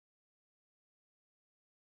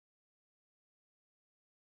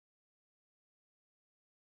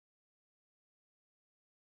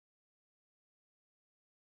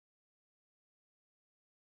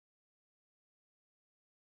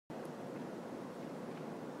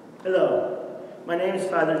Hello, my name is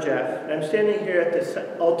Father Jeff, and I'm standing here at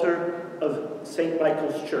the altar of St.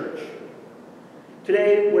 Michael's Church.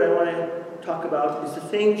 Today, what I want to talk about is the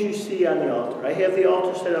things you see on the altar. I have the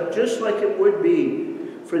altar set up just like it would be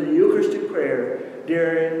for the Eucharistic prayer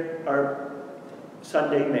during our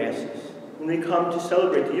Sunday Masses. When we come to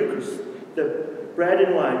celebrate the Eucharist, the bread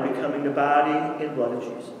and wine becoming the body and blood of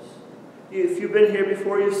Jesus. If you've been here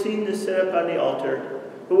before, you've seen this set up on the altar,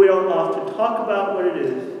 but we don't often talk about what it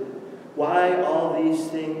is, why all these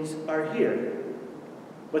things are here.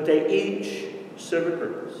 But they each serve a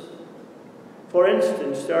purpose. For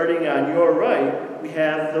instance, starting on your right, we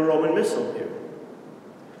have the Roman Missal here.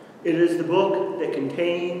 It is the book that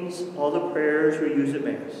contains all the prayers we use at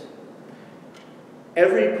Mass.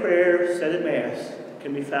 Every prayer said at Mass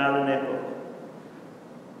can be found in that book.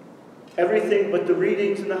 Everything but the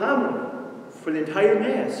readings and the homily for the entire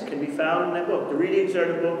Mass can be found in that book. The readings are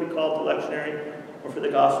in a book we call the lectionary, or for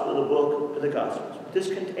the Gospel, the book of the Gospels.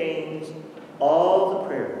 This contains all the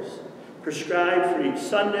prayers prescribed for each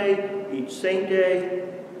Sunday, each Saint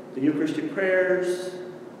Day, the Eucharistic prayers,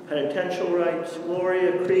 penitential rites,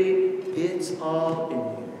 Gloria, Creed. It's all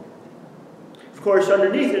in here. Of course,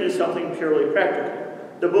 underneath it is something purely practical.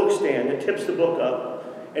 The book stand that tips the book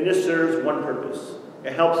up, and this serves one purpose.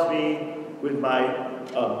 It helps me with my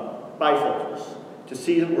bifocals to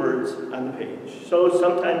see the words on the page. So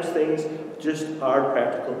sometimes things just are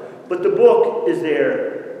practical. But the book is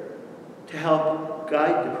there to help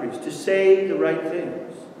guide the priest, to say the right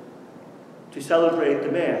things, to celebrate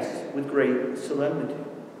the Mass with great solemnity.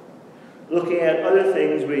 Looking at other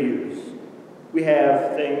things we use, we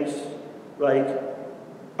have things like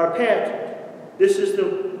our paten. This is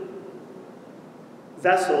the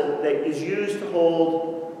vessel that is used to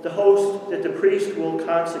hold the host that the priest will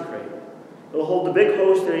consecrate. It will hold the big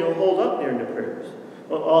host that he will hold up during the prayers. It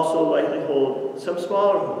will also likely hold some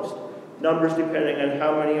smaller hosts, numbers depending on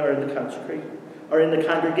how many are in the consecration, are in the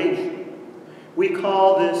congregation. We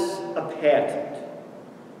call this a paten.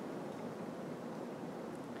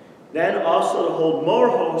 Then also to hold more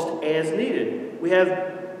hosts as needed, we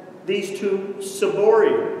have these two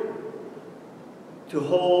ciboria to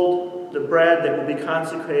hold the bread that will be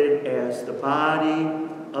consecrated as the body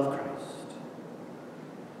of Christ.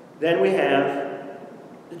 Then we have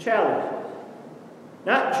the chalices.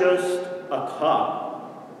 Not just a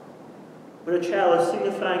cup, but a chalice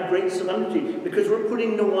signifying great solemnity, because we're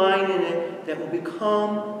putting the wine in it that will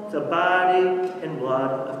become the body and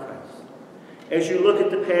blood of Christ. As you look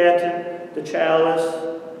at the paten, the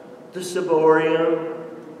chalice, the ciborium,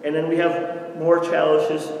 and then we have more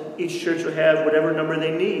chalices. Each church will have whatever number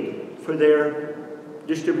they need for their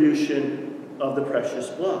distribution of the precious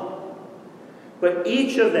blood. But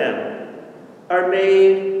each of them are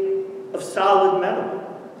made of solid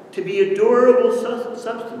metal to be a durable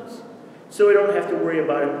substance. So we don't have to worry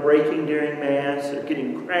about it breaking during Mass or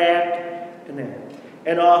getting cracked and that.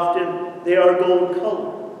 And often they are gold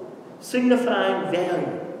colored, signifying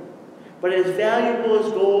value. But as valuable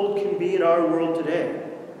as gold can be in our world today,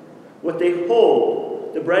 what they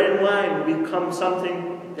hold, the bread and wine, will become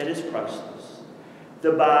something that is priceless.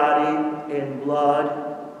 The body and blood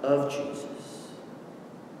of Jesus.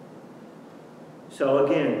 So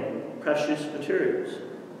again, precious materials.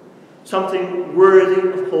 Something worthy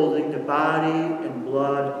of holding the body and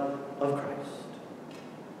blood of Christ.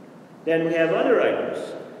 Then we have other items.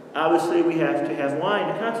 Obviously, we have to have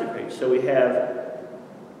wine to consecrate. So we have,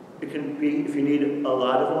 it can be, if you need a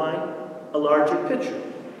lot of wine, a larger pitcher.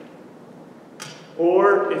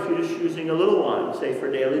 Or if you're just using a little wine, say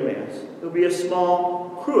for daily Mass, it'll be a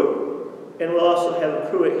small cruet. And we'll also have a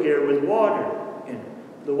cruet here with water in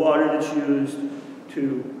it. The water that's used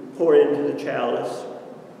to pour into the chalice,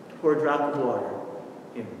 to pour a drop of water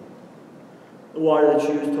in. The water that's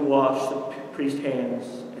used to wash the priest's hands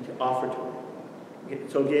and to offer to him.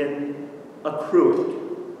 So again, a cruet.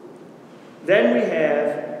 Then we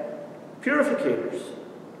have purificators.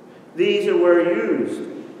 These are where used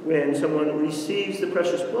when someone receives the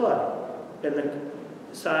precious blood and the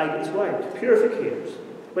side is wiped. Purificators.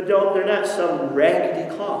 But they're not some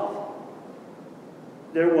raggedy cloth.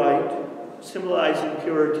 They're white, symbolizing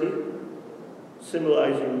purity,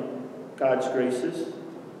 symbolizing God's graces.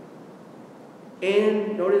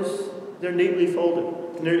 And notice they're neatly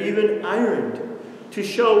folded. And they're even ironed to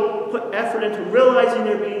show, put effort into realizing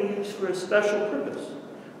they're being used for a special purpose.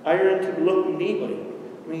 Ironed to look neatly.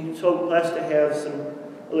 I mean, so blessed to have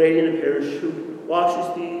a lady in the parish who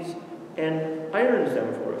washes these and irons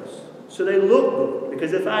them for us. So they look good,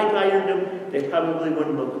 because if I ironed them, they probably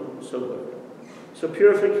wouldn't look so good. So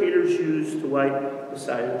purificators used to wipe the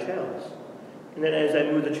side of the chalice. And then as I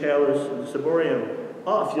move the chalice and the ciborium,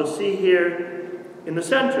 off. You'll see here in the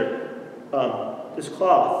center this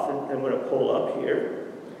cloth. And I'm going to pull up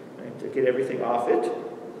here to get everything off it.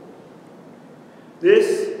 This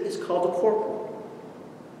is called the corporal.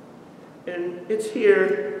 And it's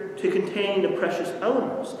here to contain the precious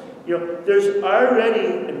elements. You know, there's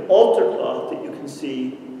already an altar cloth that you can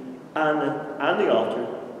see on the altar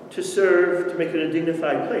to serve, to make it a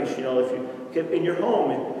dignified place. You know, if you get in your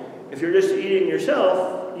home, if you're just eating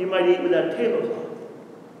yourself, you might eat without a tablecloth.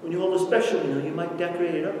 When you hold a special meal, you might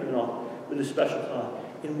decorate it up and all with a special cloth.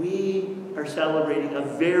 And we are celebrating a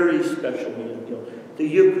very special meal, you know, the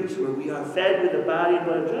Eucharist, where we are fed with the body and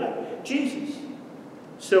blood of Jesus.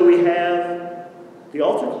 So we have the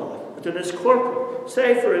altar cloth, but then there's corporal.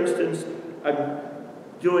 Say, for instance, I'm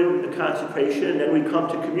doing the consecration, and then we come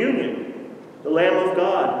to communion, the Lamb of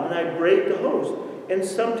God, and I break the host. And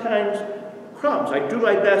sometimes crumbs. I do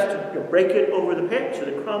my best to break it over the pan so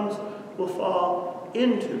the crumbs will fall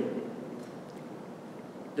into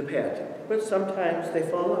the pan. But sometimes they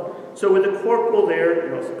fall out. So with the corporal there,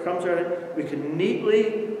 you know, if the crumbs are in it, we can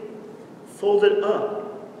neatly fold it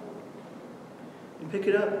up and pick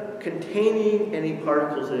it up, containing any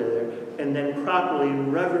particles that are there, and then properly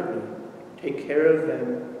and reverently take care of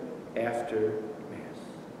them after Mass.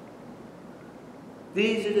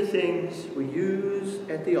 These are the things we use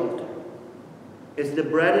at the altar. As the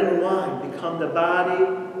bread and wine become the body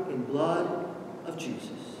and blood of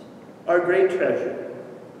Jesus, our great treasure.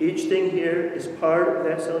 Each thing here is part of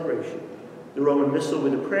that celebration. The Roman Missal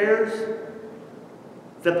with the prayers,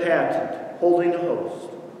 the patent, holding the host,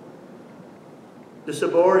 the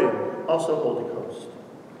ciborium, also holding host,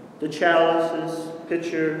 the chalices,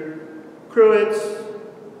 pitcher, cruets,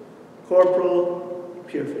 corporal,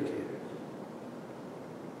 purificators.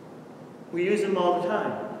 We use them all the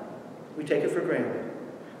time. We take it for granted.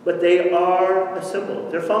 But they are a symbol.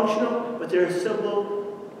 They're functional, but they're a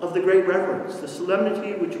symbol of the great reverence, the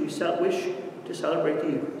solemnity which we wish to celebrate the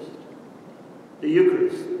Eucharist. The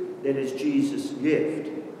Eucharist that is Jesus' gift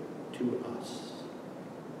to us.